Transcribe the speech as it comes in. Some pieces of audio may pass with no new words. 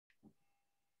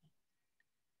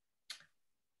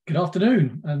Good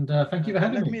afternoon, and thank you for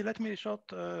having me. Let me tell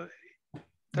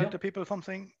the people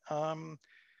something.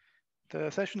 The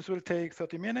sessions will take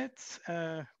 30 minutes.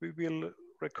 We will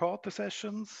record the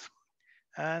sessions.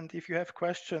 And if you have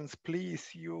questions, please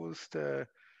use the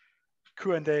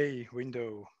Q&A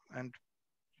window. And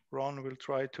Ron will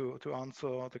try to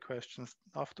answer the questions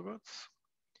afterwards.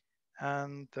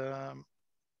 And a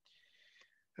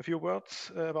few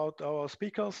words about our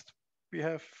speakers. We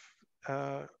have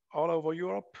all over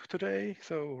Europe today.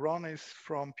 So Ron is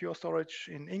from Pure Storage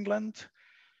in England.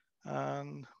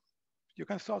 And you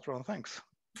can start, Ron. Thanks.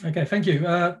 Okay, thank you.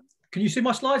 Can you see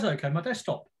my slides okay, my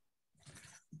desktop?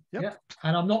 Yep. Yeah,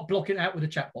 and I'm not blocking it out with a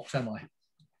chat box, am I?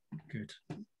 Good.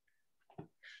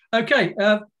 Okay,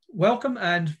 welcome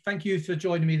and thank you for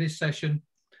joining me this session.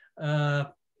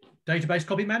 Database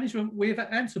copy management with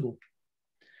Ansible.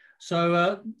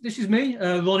 So this is me,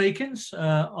 Ron Ekins.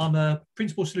 I'm a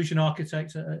principal solution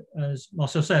architect. As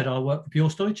Marcel said, I work for Pure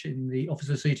Storage in the office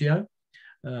of the CTO.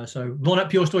 So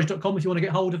ron@purestorage.com if you want to get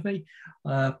hold of me.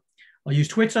 I use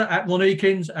Twitter @Ron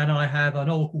Ekins, and I have an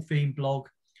Oracle themed blog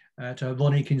at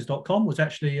ronekins.com. Was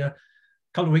actually a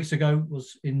couple of weeks ago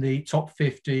was in the top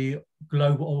 50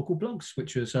 global Oracle blogs,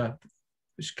 which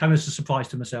came as a surprise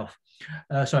to myself.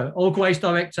 So Oracle Ace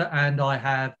Director, and I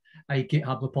have a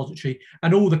GitHub repository,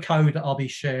 and all the code that I'll be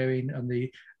sharing and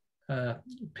the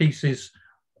pieces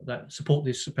that support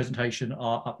this presentation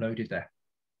are uploaded there.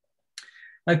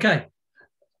 Okay.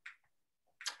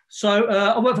 So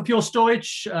I work for Pure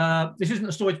Storage. This isn't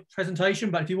a storage presentation,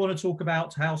 but if you want to talk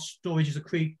about how storage is a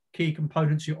key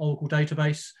component to your Oracle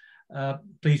database,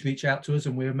 please reach out to us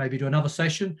and we'll maybe do another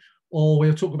session, or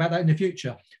we'll talk about that in the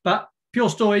future. But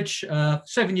Pure Storage,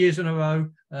 7 years in a row,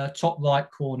 top right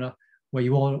corner, where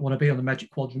you all want to be on the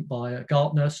Magic Quadrant by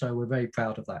Gartner. So we're very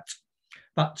proud of that.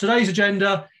 But today's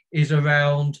agenda is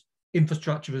around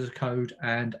infrastructure as a code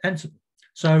and Ansible.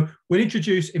 So we'll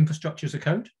introduce infrastructure as a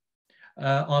code.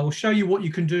 I will show you what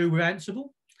you can do with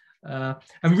Ansible.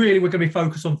 And really, we're going to be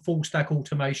focused on full stack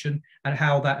automation and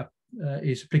how that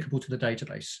is applicable to the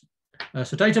database.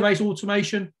 So database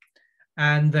automation,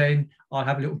 and then I'll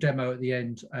have a little demo at the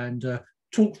end and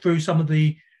talk through some of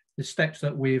the steps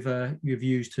that we've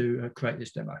used to create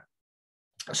this demo.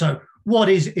 So what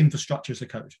is infrastructure as a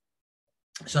code?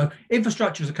 So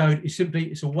infrastructure as a code is simply,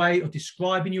 it's a way of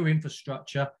describing your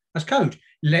infrastructure as code,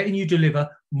 letting you deliver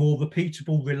more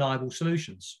repeatable, reliable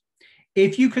solutions.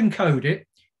 If you can code it,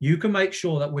 you can make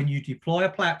sure that when you deploy a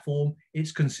platform,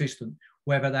 it's consistent,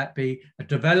 whether that be a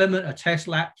development, a test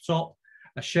laptop,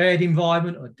 a shared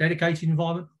environment, or a dedicated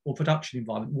environment, or production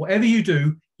environment. Whatever you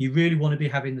do, you really want to be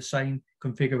having the same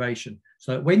configuration.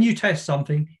 So that when you test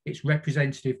something, it's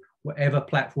representative, whatever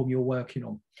platform you're working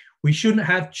on. We shouldn't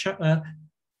have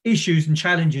issues and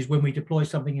challenges when we deploy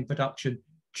something in production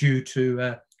due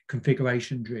to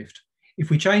configuration drift.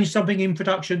 If we change something in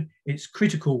production, it's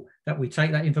critical that we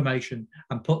take that information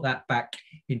and put that back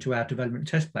into our development and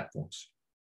test platforms.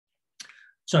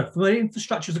 So from an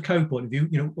infrastructure as a code point of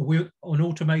view, we're on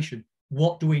automation.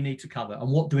 What do we need to cover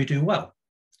and what do we do well?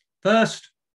 First,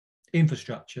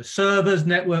 infrastructure, servers,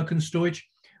 network and storage.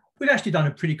 We've actually done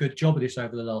a pretty good job of this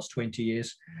over the last 20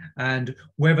 years. And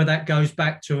whether that goes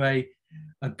back to a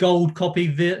gold copy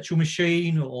virtual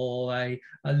machine or a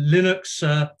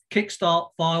Linux kickstart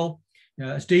file,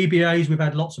 as DBAs, we've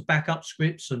had lots of backup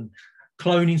scripts and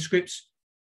cloning scripts.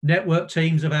 Network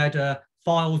teams have had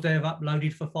files they've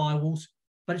uploaded for firewalls,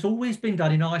 but it's always been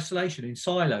done in isolation, in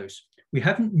silos. We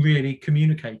haven't really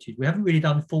communicated. We haven't really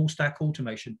done full stack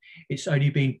automation. It's only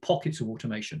been pockets of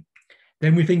automation.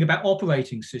 Then we think about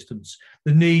operating systems,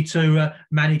 the need to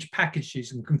manage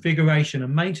packages and configuration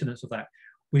and maintenance of that.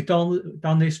 We've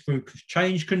done this through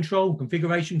change control,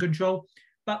 configuration control,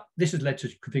 but this has led to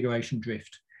configuration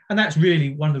drift. And that's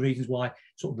really one of the reasons why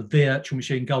sort of the virtual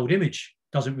machine gold image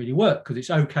doesn't really work, because it's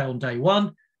okay on day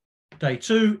one, day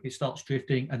two, it starts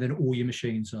drifting, and then all your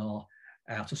machines are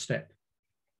out of step.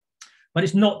 But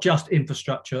it's not just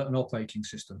infrastructure and operating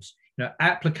systems.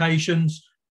 Applications,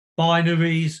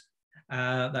 binaries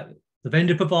that the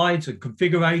vendor provides, and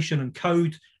configuration and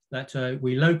code that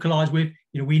we localize with,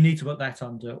 we need to put that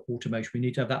under automation. We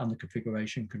need to have that under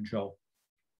configuration control.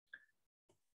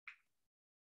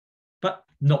 But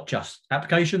not just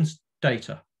applications,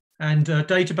 data. And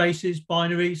databases,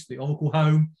 binaries, the Oracle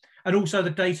Home, and also the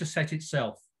data set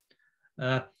itself.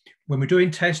 When we're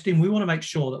doing testing, we want to make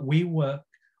sure that we work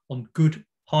on good,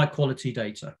 high quality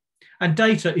data. And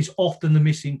data is often the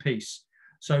missing piece.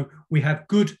 So we have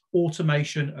good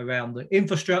automation around the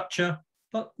infrastructure,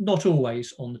 but not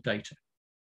always on the data.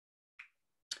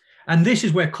 And this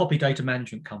is where copy data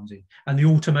management comes in and the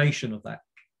automation of that.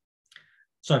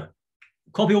 So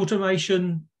Copy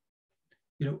automation,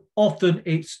 often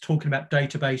it's talking about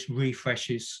database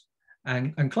refreshes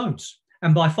and clones.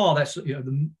 And by far, that's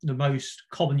the most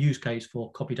common use case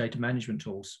for copy data management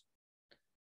tools.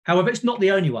 However, it's not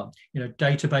the only one.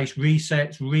 Database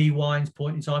resets, rewinds,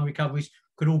 point-in-time recoveries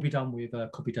could all be done with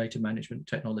copy data management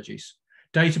technologies.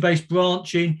 Database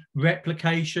branching,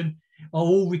 replication are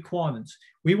all requirements.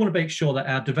 We want to make sure that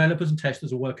our developers and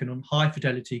testers are working on high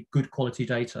fidelity, good quality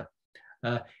data.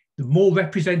 The more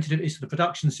representative it is to the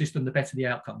production system, the better the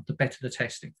outcome, the better the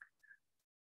testing.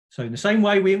 So in the same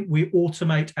way we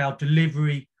automate our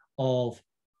delivery of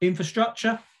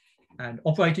infrastructure and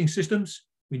operating systems,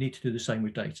 we need to do the same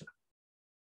with data.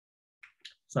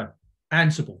 So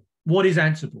Ansible, what is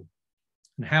Ansible?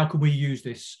 And how can we use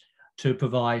this to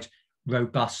provide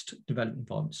robust development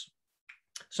environments?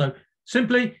 So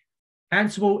simply,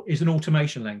 Ansible is an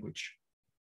automation language.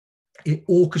 It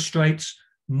orchestrates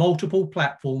multiple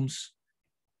platforms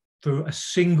through a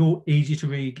single easy to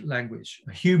read language,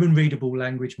 a human readable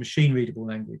language, machine readable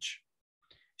language.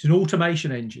 It's an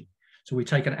automation engine. So we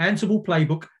take an Ansible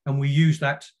playbook and we use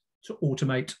that to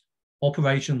automate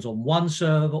operations on one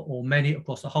server or many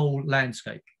across the whole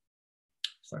landscape.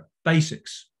 So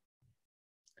basics.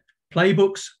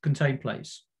 Playbooks contain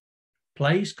plays.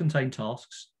 Plays contain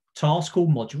tasks. Tasks called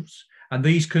modules. And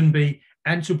these can be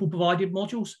Ansible provided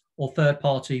modules or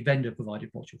third-party vendor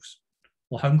provided modules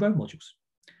or homegrown modules.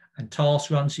 And tasks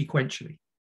run sequentially.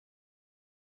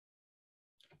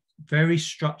 Very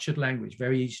structured language,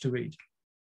 very easy to read.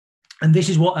 And this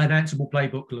is what an Ansible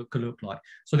playbook could look like.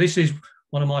 So this is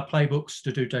one of my playbooks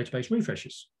to do database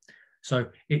refreshes. So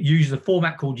it uses a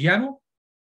format called YAML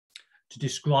to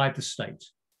describe the state.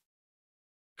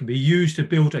 It can be used to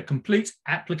build a complete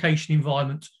application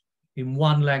environment in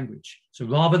one language. So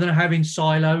rather than having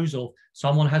silos or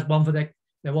someone has one for their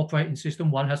operating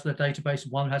system, one has for their database,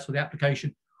 and one has for the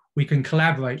application, we can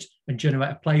collaborate and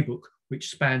generate a playbook which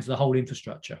spans the whole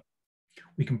infrastructure.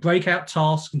 We can break out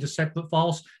tasks into separate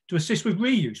files to assist with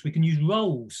reuse. We can use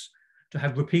roles to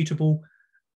have repeatable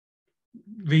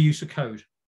reuse of code.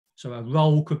 So a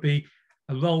role could be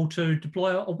a role to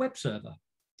deploy a web server,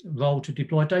 a role to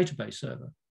deploy a database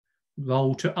server, a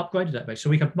role to upgrade a database. So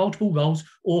we have multiple roles,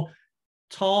 or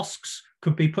tasks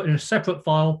could be put in a separate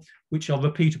file which are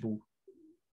repeatable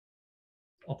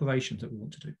operations that we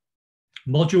want to do.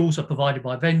 Modules are provided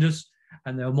by vendors,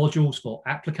 and there are modules for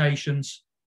applications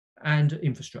and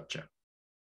infrastructure.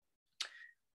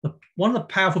 One of the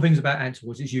powerful things about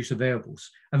Ansible is its use of variables,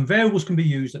 and variables can be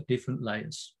used at different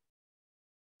layers.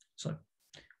 So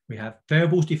we have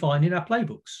variables defined in our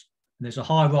playbooks, and there's a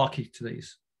hierarchy to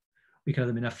these. We can have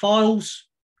them in our files,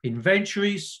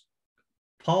 inventories,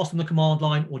 passed on the command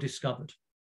line, or discovered.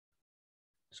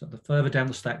 So the further down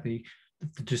the stack, the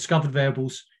discovered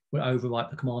variables will overwrite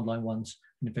the command line ones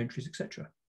in inventories, etc.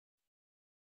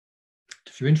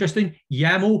 If you're interested,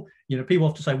 YAML, people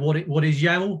often say, what is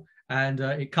YAML? And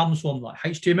it comes from like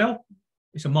HTML.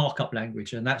 It's a markup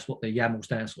language, and that's what the YAML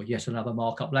stands for. Yes, another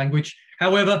markup language.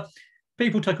 However,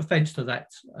 people take offense to that,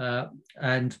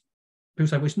 and people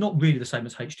say, well, it's not really the same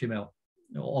as HTML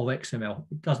or XML.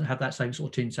 It doesn't have that same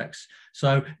sort of syntax.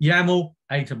 So YAML,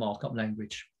 ain't a markup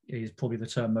language, is probably the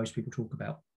term most people talk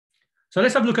about. So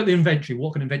let's have a look at the inventory.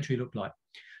 What can inventory look like?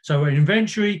 So an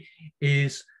inventory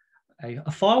is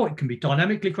a file. It can be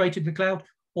dynamically created in the cloud,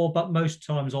 but most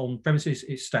times on premises,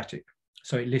 it's static.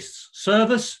 So it lists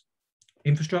servers,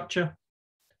 infrastructure,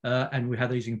 and we have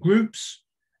these in groups,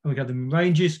 and we have them in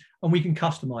ranges, and we can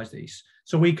customize these.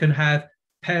 So we can have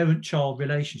parent-child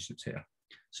relationships here.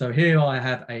 So here I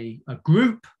have a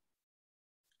group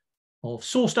of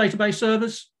source database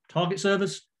servers, target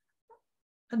servers,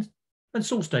 and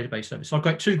source database servers. So I've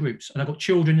got two groups, and I've got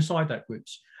children inside that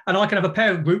groups. And I can have a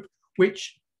parent group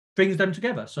which brings them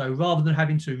together. So rather than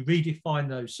having to redefine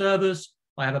those servers,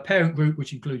 I have a parent group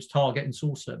which includes target and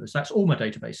source servers. That's all my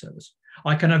database servers.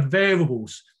 I can have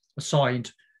variables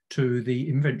assigned to the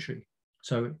inventory.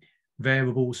 So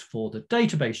variables for the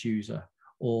database user,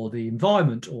 or the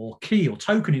environment, or key or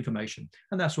token information.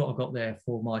 And that's what I've got there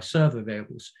for my server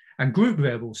variables. And group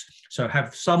variables, so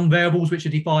have some variables which are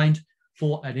defined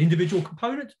for an individual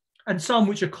component, and some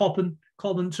which are common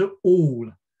to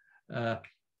all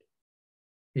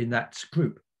in that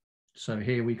group. So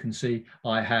here we can see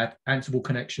I have Ansible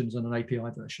connections and an API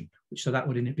version, so that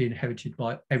would be inherited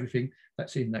by everything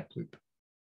that's in that group.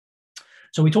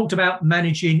 So we talked about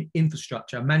managing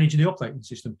infrastructure, managing the operating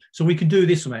system. So we can do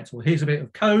this from Ansible. Here's a bit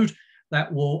of code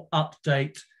that will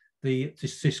update the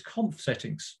sysconf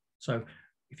settings. So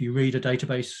if you read a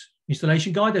database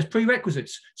installation guide, there's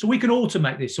prerequisites. So we can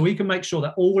automate this. So we can make sure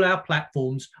that all our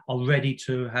platforms are ready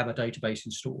to have a database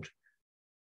installed.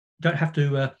 don't have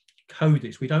to code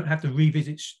this. We don't have to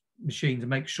revisit machines and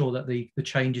make sure that the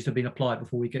changes have been applied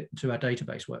before we get to our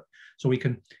database work. So we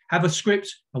can have a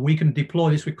script and we can deploy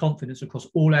this with confidence across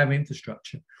all our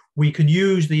infrastructure. We can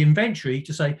use the inventory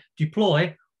to say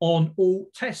deploy on all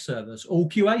test servers, all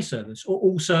QA servers, or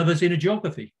all servers in a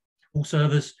geography, all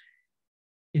servers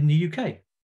in the UK,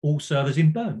 all servers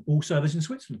in Bern, all servers in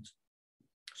Switzerland.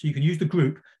 So you can use the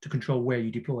group to control where you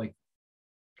deploy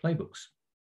playbooks.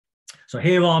 So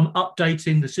here I'm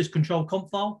updating the syscontrol conf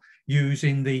file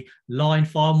using the line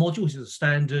file module, which is a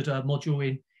standard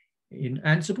module in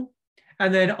Ansible.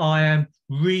 And then I am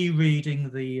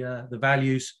rereading the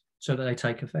values so that they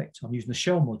take effect. I'm using the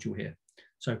shell module here.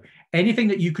 So anything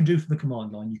that you can do from the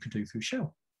command line, you can do through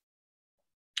shell.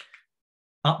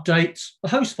 Update the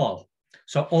host file.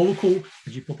 So Oracle,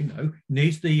 as you probably know,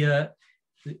 needs the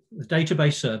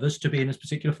database servers to be in this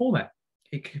particular format.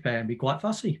 It can be quite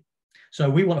fussy. So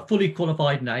we want a fully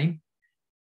qualified name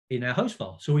in our host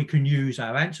file. So we can use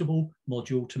our Ansible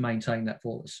module to maintain that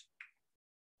for us.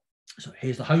 So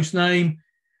here's the host name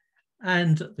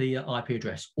and the IP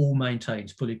address, all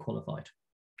maintained, fully qualified.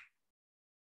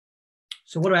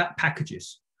 So what about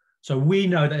packages? So we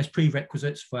know there's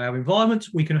prerequisites for our environment.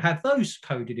 We can have those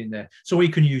coded in there. So we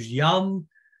can use Yum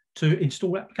to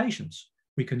install applications.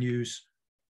 We can use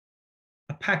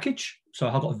a package. So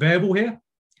I've got a variable here.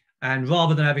 And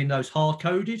rather than having those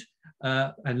hard-coded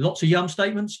and lots of Yum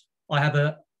statements, I have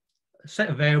a set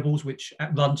of variables which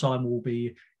at runtime will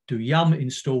be do Yum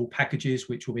install packages,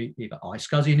 which will be either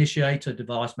iSCSI initiator,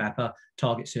 device mapper,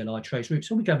 target CLI trace route.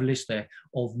 So we can have a list there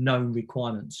of known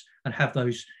requirements and have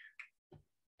those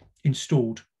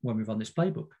installed when we run this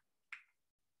playbook.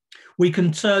 We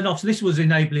can turn off, so this was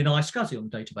enabling iSCSI on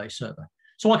the database server.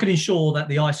 So I can ensure that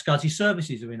the iSCSI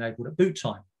services are enabled at boot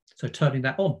time. So turning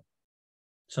that on.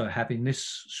 So having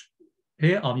this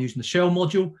here, I'm using the shell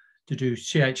module to do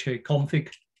chkconfig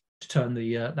to turn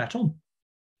that on.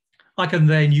 I can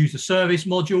then use the service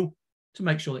module to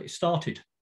make sure that it's started.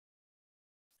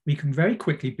 We can very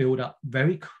quickly build up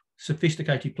very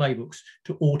sophisticated playbooks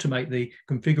to automate the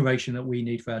configuration that we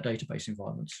need for our database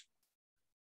environments.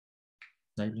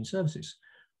 Enabling services.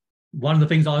 One of the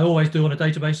things I always do on a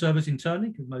database service internally,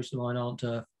 because most of mine aren't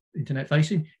internet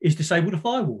facing, is disable the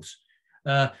firewalls.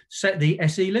 Set the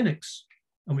SE Linux,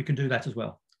 and we can do that as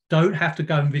well. Don't have to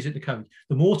go and visit the code.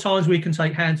 The more times we can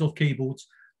take hands off keyboards,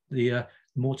 the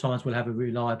more times we'll have a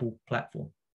reliable platform.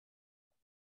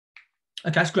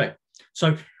 Okay, that's great.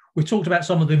 So we've talked about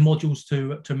some of the modules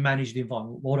to manage the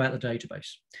environment. What about the database?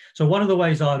 So one of the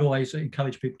ways I'd always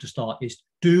encourage people to start is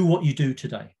do what you do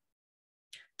today.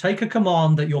 Take a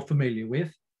command that you're familiar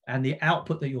with and the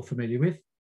output that you're familiar with,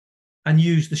 and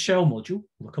use the shell module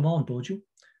or the command module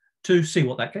to see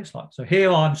what that gets like. So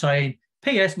here I'm saying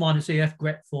PS -EF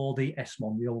grep for the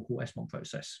SMON, the Oracle SMON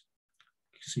process.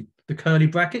 You can see the curly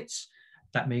brackets.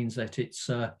 That means that it's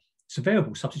a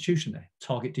variable substitution there,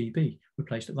 target DB,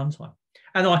 replaced at runtime.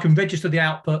 And I can register the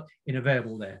output in a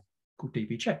variable there called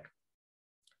DB check.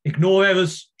 Ignore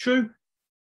errors, true.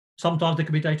 Sometimes there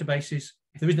can be databases.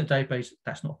 If there isn't a database,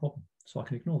 that's not a problem. So I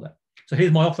can ignore that. So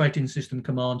here's my operating system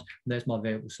command, and there's my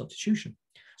variable substitution.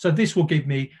 So this will give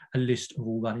me a list of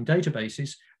all running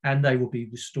databases, and they will be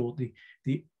restored.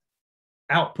 The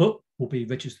output will be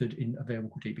registered in a variable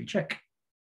called DB check.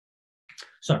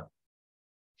 So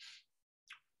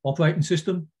operating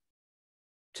system,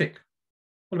 tick.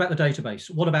 What about the database?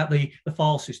 What about the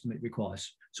file system it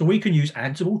requires? So we can use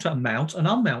Ansible to mount and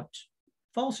unmount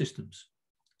file systems.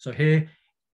 So here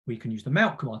we can use the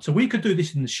mount command. So we could do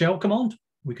this in the shell command.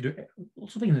 We could do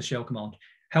lots of things in the shell command.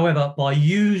 However, by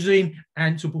using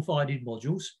Ansible-provided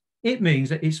modules, it means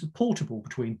that it's portable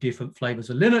between different flavors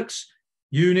of Linux,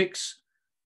 Unix,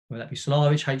 whether that be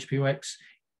Solaris, HPUX.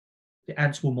 The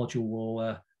Ansible module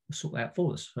will sort that out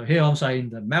for us. So here I'm saying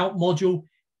the mount module,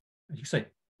 as you say,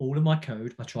 all of my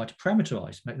code, I try to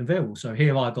parameterize, make them variables. So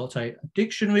here I've got a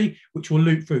dictionary, which will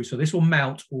loop through. So this will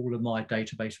mount all of my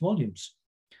database volumes.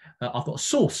 I've got a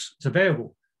source, it's a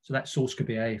variable. So that source could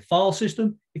be a file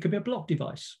system, it could be a block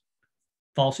device,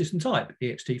 file system type,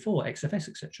 ext4, XFS,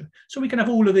 etc. So we can have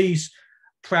all of these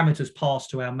parameters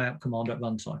passed to our mount command at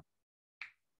runtime.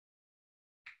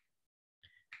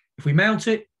 If we mount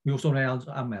it, we also want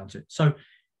to unmount it. So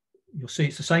you'll see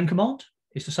it's the same command,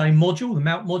 it's the same module, the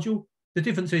mount module. The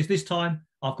difference is this time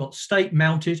I've got state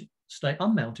mounted, state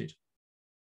unmounted.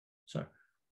 So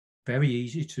very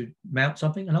easy to mount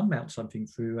something and unmount something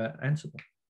through Ansible.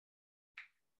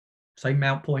 Same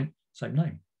mount point, same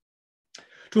name.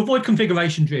 To avoid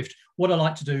configuration drift, what I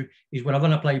like to do is when I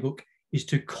run a playbook is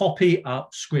to copy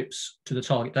up scripts to the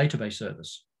target database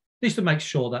servers. This to make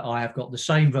sure that I have got the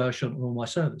same version on all my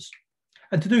servers.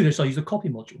 And to do this, I use the copy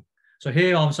module. So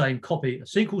here I'm saying copy a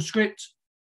SQL script.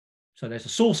 So there's a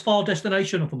source file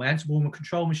destination for my Ansible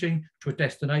control machine to a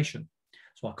destination.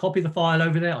 So I copy the file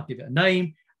over there, I give it a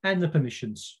name and the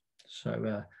permissions.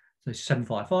 So it's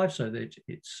 755, so that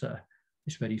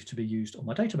it's ready to be used on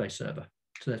my database server.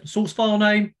 So there's the source file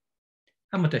name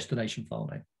and my destination file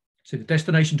name. So the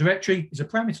destination directory is a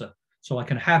parameter. So I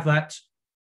can have that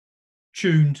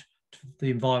tuned to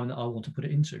the environment that I want to put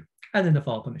it into. And then the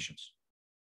file permissions.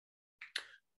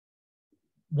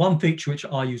 One feature which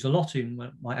I use a lot in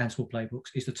my Ansible playbooks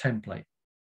is the template.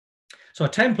 So a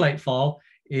template file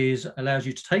allows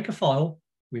you to take a file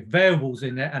with variables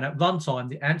in there, and at runtime,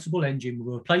 the Ansible engine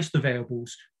will replace the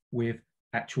variables with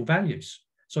actual values.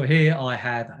 So here I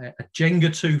have a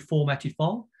Jenga2 formatted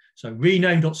file. So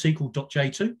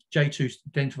rename.sql.j2. J2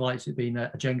 identifies it being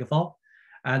a Jenga file.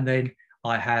 And then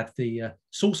I have the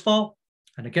source file.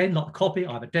 And again, like the copy,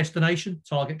 I have a destination,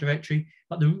 target directory,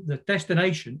 but the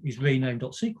destination is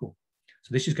rename.sql. So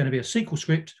this is going to be a SQL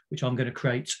script, which I'm going to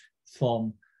create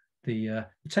from the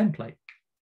template.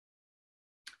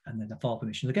 And then the file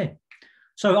permissions again.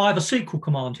 So I have a SQL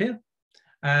command here,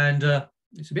 and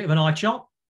it's a bit of an eye chart.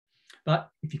 But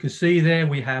if you can see there,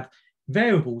 we have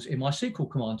variables in my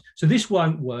SQL command. So this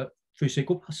won't work through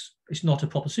SQL. It's not a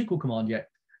proper SQL command yet.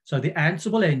 So the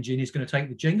Ansible engine is going to take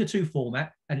the Jenga2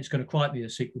 format and it's going to create me a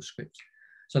SQL script.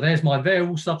 So there's my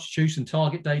variable substitution,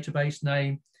 target database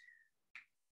name,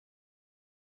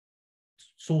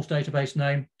 source database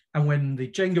name. And when the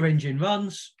Jenga engine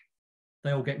runs,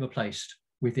 they all get replaced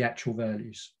with the actual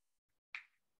values.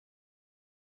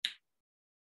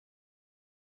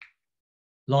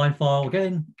 Line file,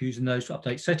 again, using those to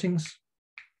update settings.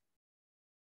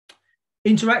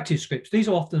 Interactive scripts, these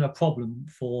are often a problem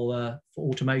for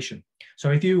automation. So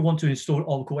if you want to install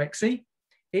Oracle XE,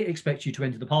 it expects you to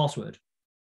enter the password.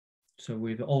 So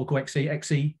with Oracle XE,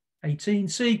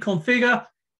 XE18C configure,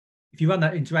 if you run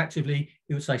that interactively,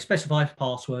 it would say specify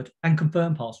password and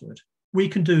confirm password. We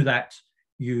can do that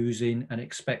using an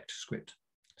expect script.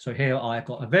 So here I've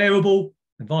got a variable,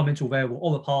 environmental variable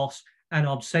or a pass, and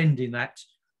I'm sending that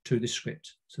to the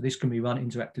script. So this can be run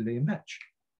interactively in batch.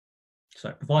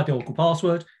 So provide the Oracle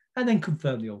password and then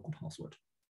confirm the Oracle password.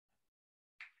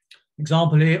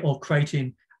 Example here of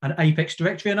creating an Apex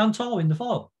directory and untile in the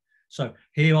file. So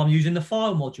here I'm using the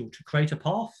file module to create a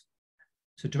path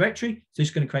to directory. So this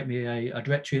is going to create me a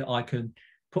directory that I can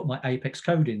put my Apex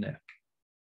code in there.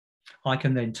 I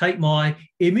can then take my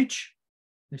image.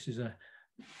 This is for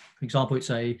example, it's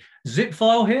a zip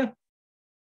file here.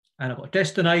 And I've got a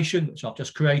destination, which I've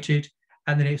just created.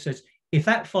 And then it says, if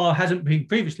that file hasn't been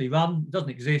previously run, doesn't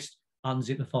exist,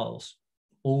 unzip the files.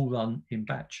 All run in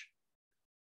batch.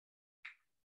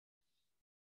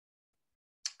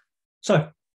 So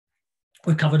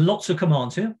we've covered lots of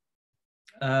commands here.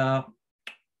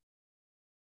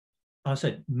 I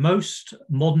said most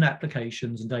modern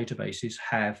applications and databases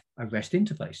have a REST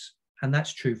interface, and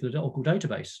that's true for the Oracle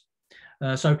database.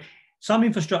 So some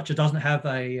infrastructure doesn't have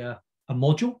a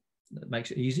module that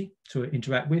makes it easy to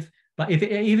interact with, but if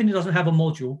even it doesn't have a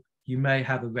module, you may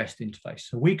have a REST interface.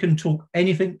 So we can talk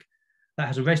anything that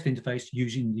has a REST interface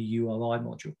using the URI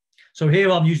module. So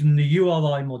here I'm using the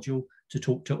URI module to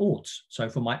talk to orts. So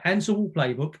from my Ansible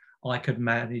playbook, I could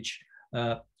manage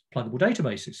pluggable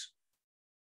databases.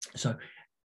 So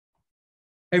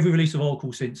every release of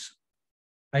Oracle since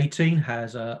 18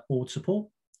 has ORD support,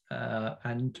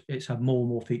 and it's had more and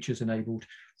more features enabled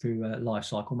through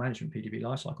lifecycle management, PDB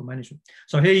lifecycle management.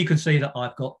 So here you can see that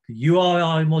I've got the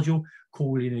URI module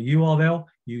calling a URL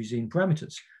using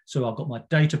parameters. So I've got my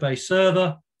database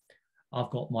server, I've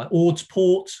got my ORDS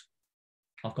port,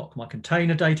 I've got my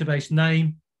container database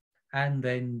name, and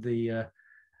then the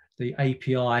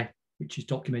API, which is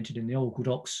documented in the Oracle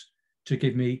docs, to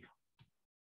give me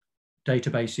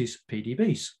databases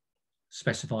PDBs,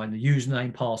 specifying the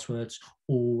username, passwords,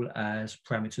 all as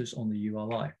parameters on the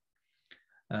URI.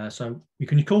 So we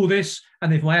can call this,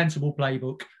 and if my Ansible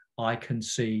playbook, I can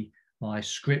see my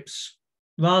scripts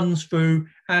runs through,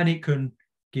 and it can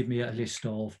give me a list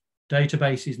of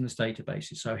databases and the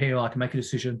databases. So here I can make a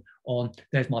decision on,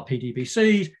 there's my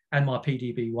PDB-seed and my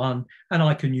PDB-1, and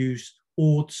I can use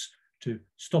ORDS to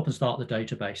stop and start the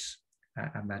database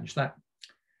and manage that.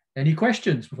 Any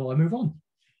questions before I move on?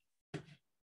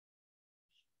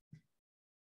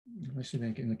 Let's see if I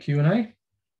can get in the Q&A.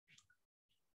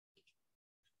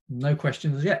 No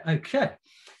questions yet. Okay.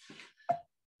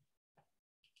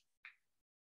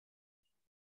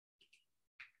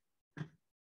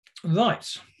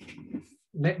 Right.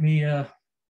 Let me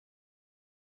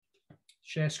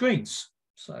share screens.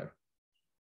 So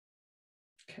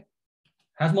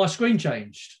Has my screen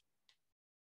changed?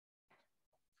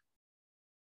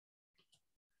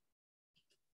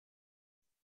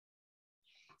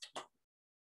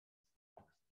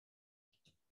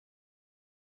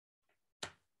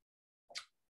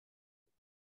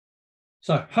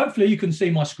 So hopefully you can see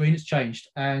my screen, it's changed.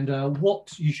 And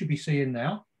what you should be seeing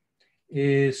now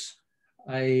is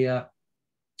a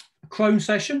Chrome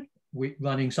session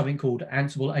running something called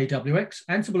Ansible AWX.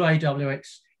 Ansible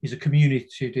AWX is a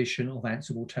community edition of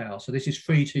Ansible Tower. So this is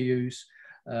free to use.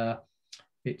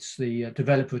 It's the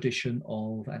developer edition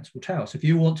of Ansible Tower. So if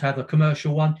you want to have a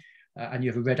commercial one and you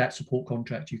have a Red Hat support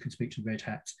contract, you can speak to Red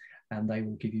Hat and they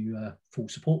will give you full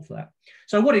support for that.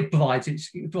 So what it provides,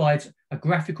 it provides a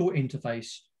graphical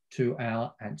interface to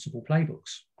our Ansible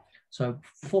playbooks. So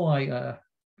before I,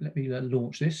 let me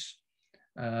launch this.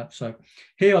 So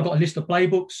here I've got a list of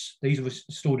playbooks. These are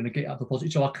stored in a GitHub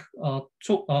repository.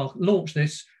 So I'll launch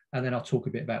this and then I'll talk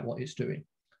a bit about what it's doing.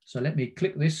 So let me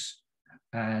click this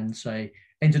and say,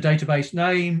 enter database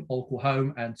name, Oracle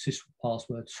home, and sys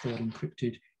password stored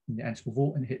encrypted in the Ansible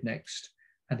vault, and hit next,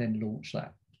 and then launch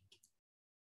that.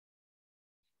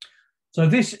 So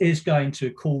this is going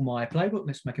to call my playbook.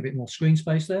 Let's make a bit more screen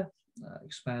space there,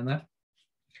 expand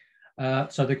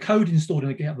that. So the code installed in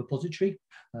the GitHub repository.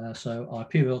 So I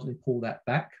periodically pull that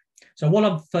back. So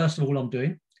what first of all I'm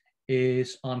doing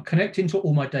is I'm connecting to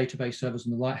all my database servers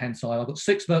on the right-hand side. I've got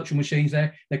 6 virtual machines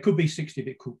there. There could be 60,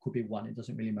 but it could be 1. It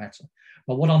doesn't really matter.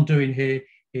 But what I'm doing here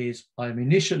is I'm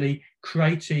initially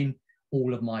creating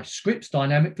all of my scripts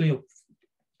dynamically,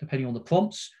 depending on the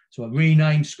prompts. So a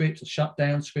rename scripts, a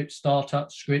shutdown scripts, startup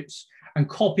scripts, and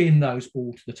copying those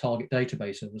all to the target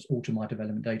database servers, all to my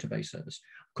development database servers.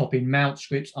 Copying mount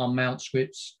scripts, unmount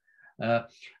scripts,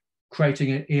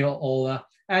 creating an EOR,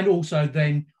 and also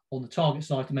then on the target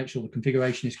side to make sure the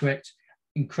configuration is correct,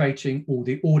 in creating all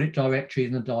the audit directories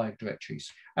and the diag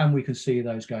directories. And we can see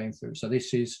those going through. So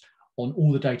this is on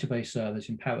all the database servers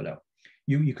in parallel.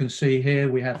 You can see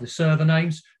here we have the server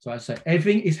names. So as I say,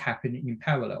 everything is happening in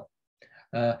parallel,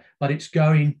 but it's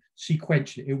going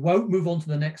sequentially. It won't move on to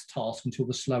the next task until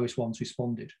the slowest one's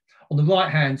responded. On the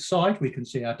right-hand side, we can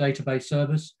see our database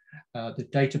servers, the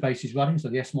database is running, so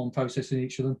the SMON processing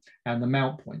each of them, and the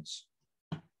mount points.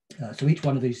 So each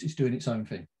one of these is doing its own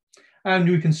thing. And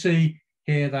we can see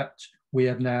here that we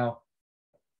have now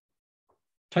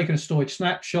taken a storage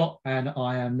snapshot, and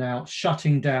I am now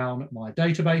shutting down my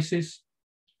databases,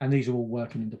 and these are all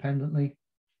working independently.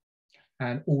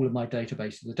 And all of my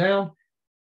databases are down.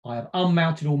 I have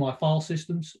unmounted all my file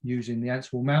systems using the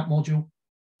Ansible mount module.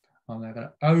 I'm now going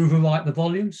to overwrite the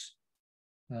volumes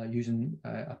using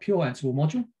a pure Ansible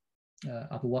module.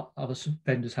 Other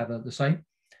vendors have the same.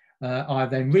 I've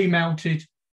then remounted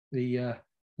the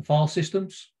file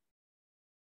systems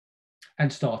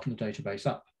and starting the database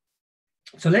up.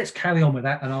 So let's carry on with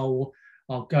that, and I'll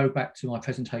go back to my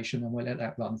presentation and we'll let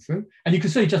that run through. And you can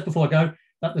see just before I go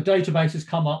that the database has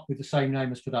come up with the same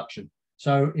name as production.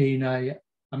 So in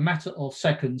a matter of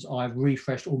seconds, I've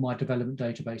refreshed all my development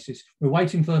databases. We're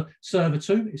waiting for server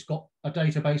 2. It's got a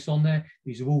database on there.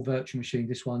 These are all virtual machines.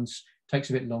 This one's takes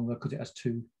a bit longer because it has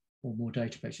 2 or more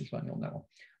databases running on that one.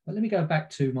 But let me go back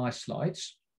to my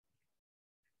slides.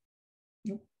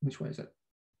 Which way is it?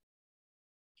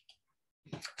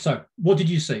 So what did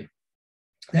you see?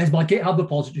 There's my GitHub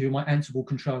repository, my Ansible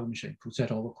control machine called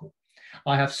Z-Oracle.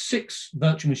 I have 6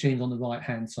 virtual machines on the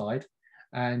right-hand side,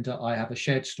 and I have a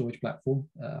shared storage platform,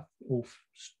 or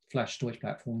flash storage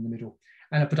platform in the middle,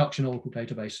 and a production Oracle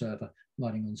database server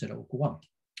running on Z-Oracle 1.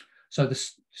 So the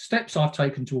steps I've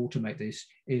taken to automate this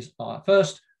is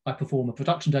first, I perform a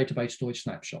production database storage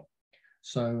snapshot.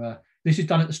 So this is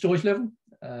done at the storage level.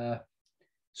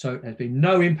 So there's been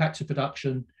no impact to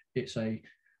production. It's a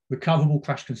recoverable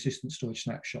crash consistent storage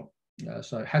snapshot.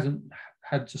 So it hasn't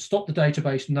had to stop the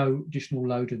database, no additional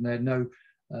load in there,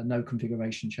 no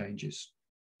configuration changes.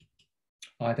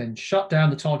 I then shut down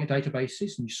the target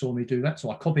databases, and you saw me do that. So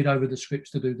I copied over the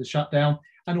scripts to do the shutdown,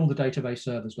 and all the database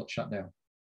servers got shut down.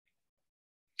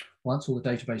 Once all the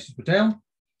databases were down,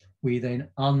 we then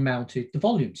unmounted the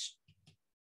volumes.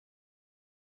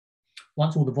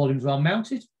 Once all the volumes were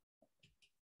unmounted,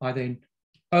 I then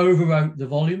overwrote the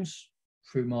volumes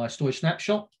through my storage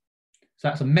snapshot. So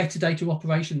that's a metadata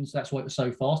operations. That's why it was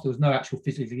so fast. There was no actual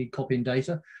physically copying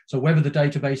data. So whether the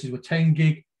databases were 10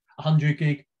 gig, 100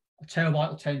 gig, a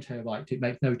terabyte or 10 terabyte, it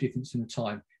makes no difference in the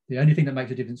time. The only thing that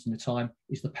makes a difference in the time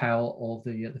is the power of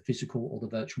the physical or the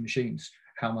virtual machines,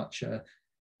 how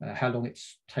long it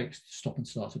takes to stop and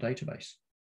start a database.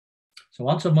 So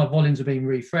once my volumes are being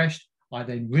refreshed, I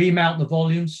then remount the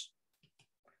volumes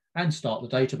and start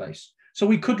the database. So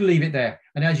we could leave it there.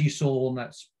 And as you saw on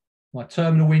that my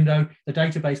terminal window, the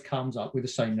database comes up with the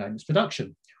same name as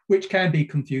production, which can be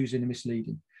confusing and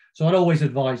misleading. So I'd always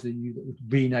advise that you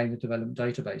rename the development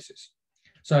databases.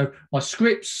 So my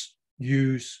scripts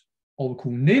use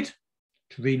Oracle NID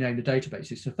to rename the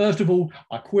databases. So first of all,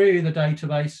 I query the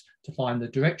database to find the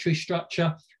directory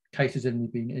structure, in case there's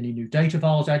been any new data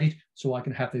files added, so I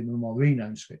can have them in my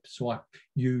rename script. So I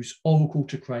use Oracle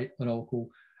to create an Oracle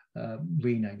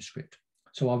rename script.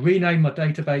 So I rename my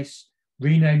database,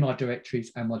 rename my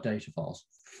directories and my data files,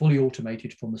 fully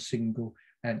automated from a single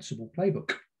Ansible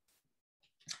playbook.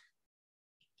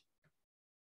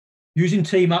 Using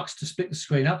tmux to split the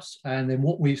screen up, and then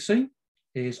what we've seen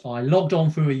is I logged on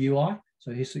through a UI.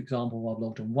 So here's an example where I've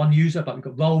logged on one user, but we've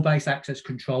got role-based access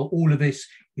control. All of this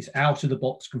is out of the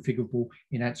box configurable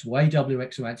in Ansible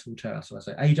AWX or Ansible Terra. So I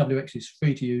say AWX is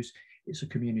free to use. It's a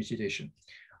community edition.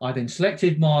 I then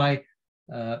selected my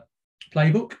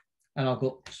playbook, and I've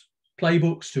got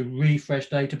playbooks to refresh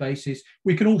databases.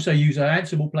 We can also use our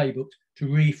Ansible playbook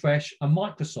to refresh a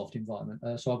Microsoft environment.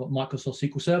 So I've got Microsoft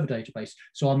SQL Server database.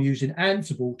 So I'm using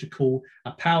Ansible to call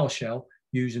a PowerShell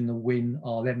using the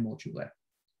WinRM module there.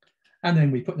 And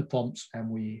then we put the prompts and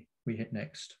we hit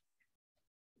next.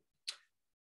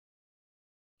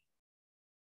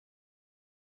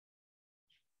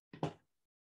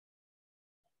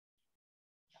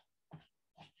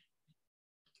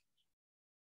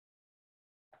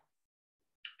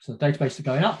 So the database is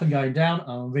going up and going down.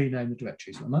 I'll rename the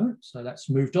directories at the moment. So that's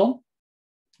moved on.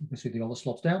 You can see the other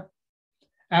slopes down.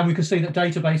 And we can see that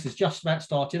database is just about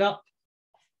started up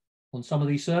on some of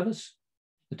these servers.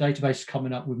 The database is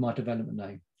coming up with my development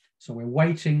name. So we're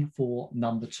waiting for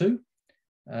number 2.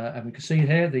 And we can see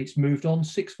here that it's moved on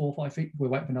 6, 4, 5 feet. We're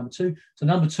waiting for number 2. So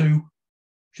number 2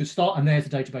 should start, and there's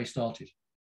the database started.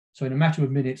 So in a matter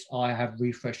of minutes, I have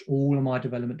refreshed all of my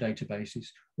development databases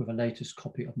with a latest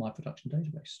copy of my production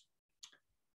database.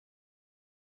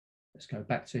 Let's go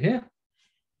back to here.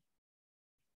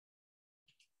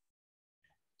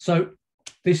 So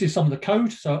this is some of the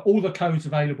code. So all the code's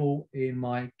available in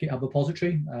my GitHub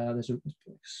repository. There's an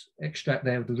extract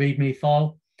there of the README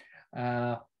file.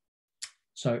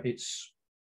 So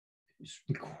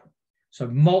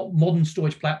modern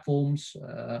storage platforms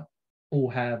all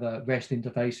have REST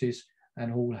interfaces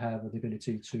and all have the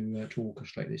ability to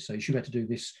orchestrate this. So you should be able to do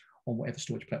this on whatever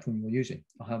storage platform you're using.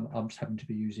 I'm just happen to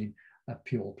be using a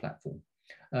pure platform.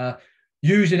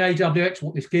 Using AWX,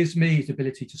 what this gives me is the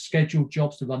ability to schedule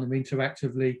jobs, to run them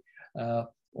interactively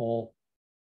or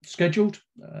scheduled.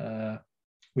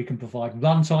 We can provide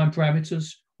runtime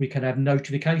parameters. We can have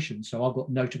notifications. So I've got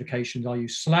notifications. I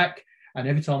use Slack, and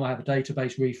every time I have a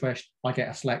database refreshed, I get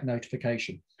a Slack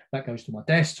notification. That goes to my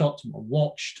desktop, to my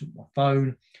watch, to my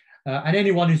phone. And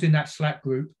anyone who's in that Slack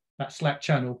group, that Slack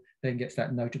channel, then gets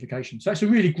that notification. So it's a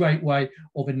really great way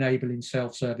of enabling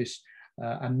self-service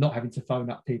and not having to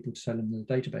phone up people to tell them the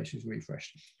database is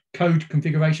refreshed. Code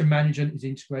configuration management is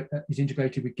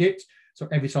integrated with Git. So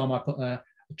every time I put a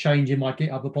change in my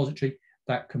GitHub repository,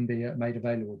 that can be made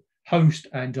available. Host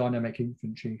and dynamic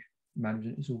inventory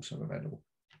management is also available.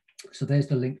 So there's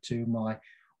the link to my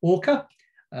Orca.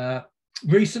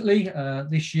 Recently,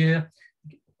 this year,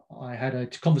 I had a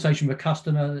conversation with a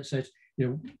customer that said, you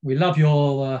know, we love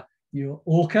your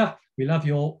Orca, we love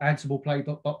your Ansible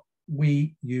playbook, but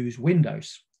we use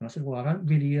Windows. And I said, well, I don't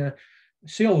really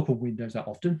see Oracle Windows that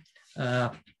often. You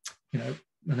know,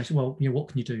 and they said, well, you know, what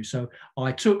can you do? So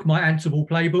I took my Ansible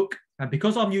playbook, and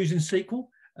because I'm using SQL,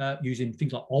 using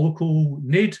things like Oracle,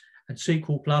 NID, and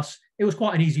SQL+, it was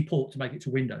quite an easy port to make it to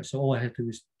Windows. So all I had to do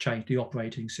was change the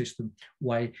operating system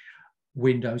way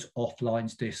Windows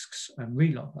offlines disks and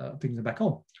brings them back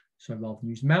on. So rather than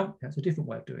use mount, that's a different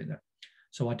way of doing that.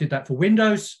 So I did that for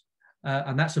Windows,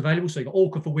 and that's available. So you've got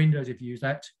Orca for Windows if you use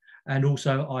that. And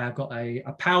also I have got a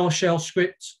PowerShell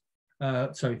script.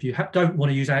 So if you don't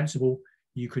want to use Ansible,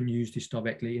 you can use this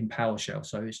directly in PowerShell.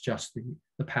 So it's just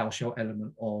the PowerShell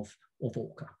element of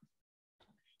Orca.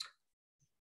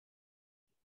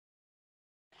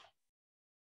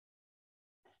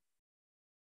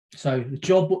 So the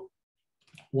job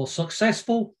was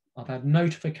successful. I've had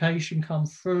notification come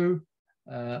through.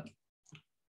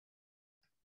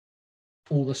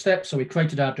 All the steps. So we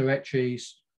created our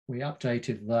directories, we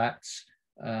updated that,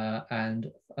 and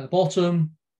at the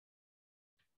bottom,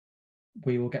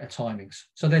 we will get a timings.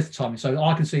 So there's the timing. So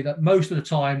I can see that most of the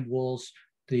time was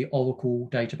the Oracle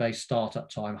database startup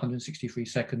time, 163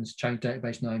 seconds, change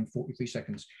database name, 43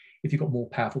 seconds. If you've got more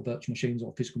powerful virtual machines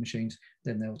or physical machines,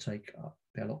 then they'll take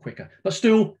a lot quicker. But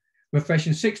still,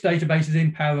 refreshing 6 databases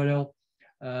in parallel,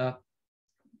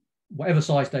 whatever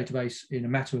size database, in a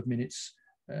matter of minutes,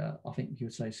 I think you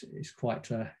would say is quite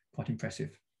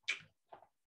impressive.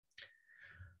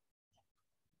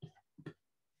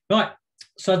 Right,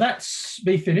 so that's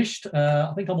me finished.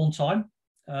 I think I'm on time.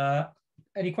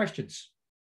 Any questions?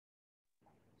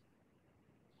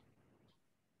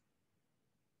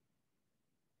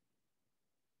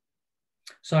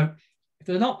 So if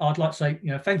they're not, I'd like to say,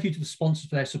 thank you to the sponsors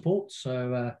for their support.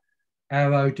 So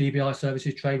Arrow, DBI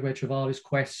Services, Tradeware, Travalis,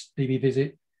 Quest, DB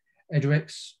Visit,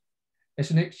 Edrix,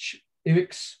 Essenich,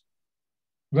 Irix,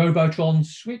 Robotron,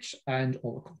 Switch, and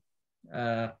Oracle.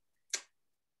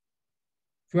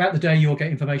 Throughout the day, you'll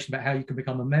get information about how you can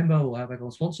become a member or have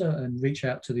everyone sponsor, and reach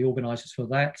out to the organisers for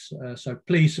that. So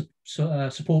please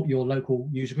support your local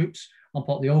user groups. I'm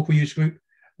part of the Oracle user group.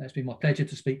 It's been my pleasure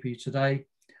to speak with you today.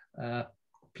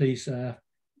 Please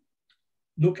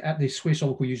look at the Swiss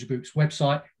Oracle User Group's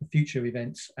website for future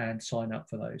events and sign up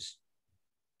for those.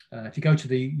 If you go to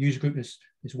the user group, there's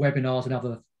webinars and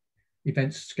other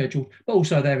events scheduled, but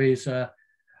also there is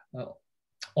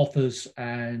offers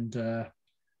and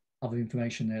other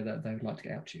information there that they would like to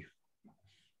get out to you.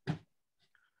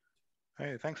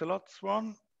 Hey, thanks a lot,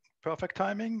 Swan. Perfect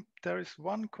timing. There is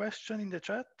one question in the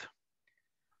chat.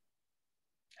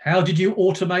 How did you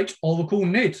automate Oracle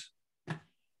NID?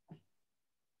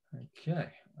 Okay.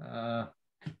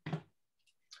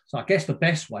 So I guess the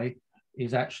best way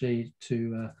is actually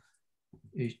to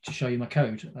show you my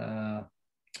code.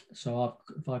 So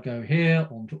if I go here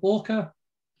onto Orca,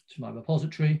 to my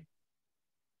repository,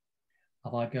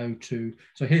 if I go to,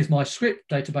 so here's my script,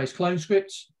 database clone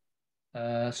scripts.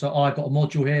 So I've got a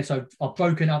module here. So I've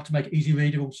broken it up to make it easy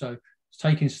readable. So it's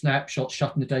taking snapshots,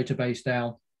 shutting the database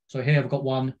down. So here I've got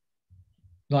one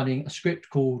running a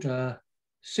script called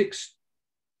 6.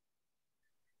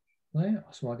 There.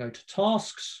 So I go to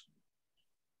tasks.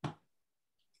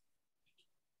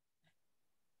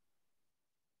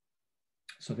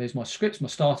 So there's my scripts, my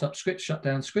startup scripts,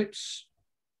 shutdown scripts,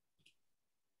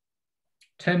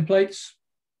 templates.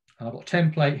 And I've got a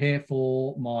template here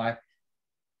for my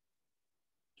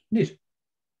NID.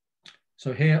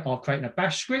 So here I've created a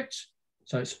bash script.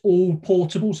 So it's all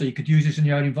portable. So you could use this in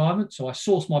your own environment. So I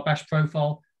source my bash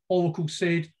profile, Oracle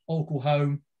SID, Oracle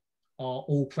Home are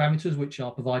all parameters which are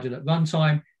provided at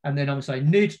runtime. And then I'm going to say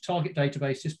NID target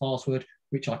database, this password,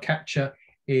 which I capture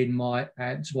in my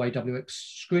Ansible AWX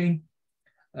screen.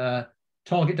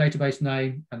 Target database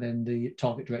name, and then the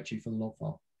target directory for the log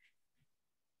file.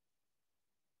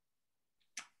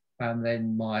 And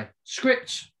then my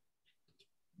script.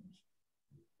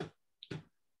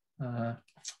 And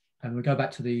we go back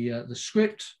to the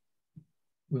script.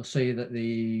 We'll see that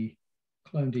the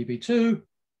clone DB2.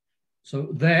 So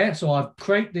there, so I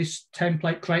create this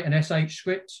template, create an SH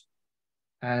script,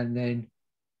 and then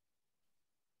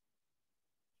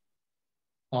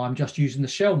I'm just using the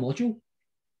shell module,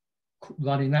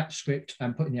 running that script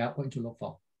and putting the output into a log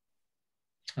file.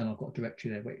 And I've got a directory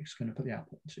there where it's going to put the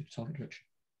output into the target directory.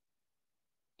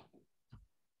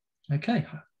 Okay.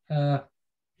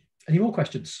 Any more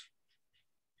questions?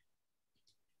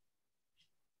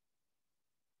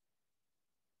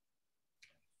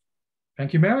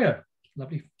 Thank you, Mario.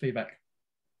 Lovely feedback.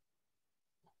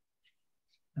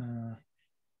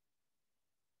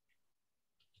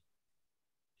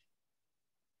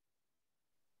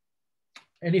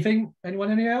 Anything?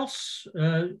 Anyone? Anything else?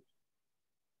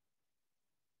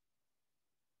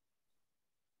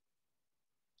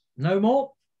 No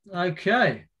more?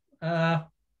 Okay.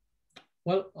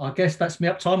 Well, I guess that's me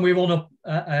up time. We're on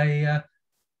a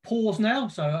pause now,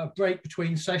 so a break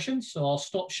between sessions. So I'll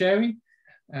stop sharing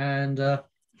and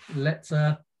let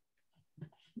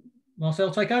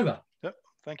Marcel take over. Yep,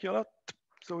 thank you a lot.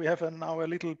 So we have now a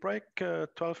little break,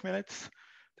 12 minutes.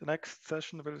 The next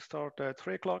session will start at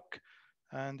 3 o'clock.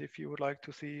 And if you would like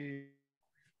to see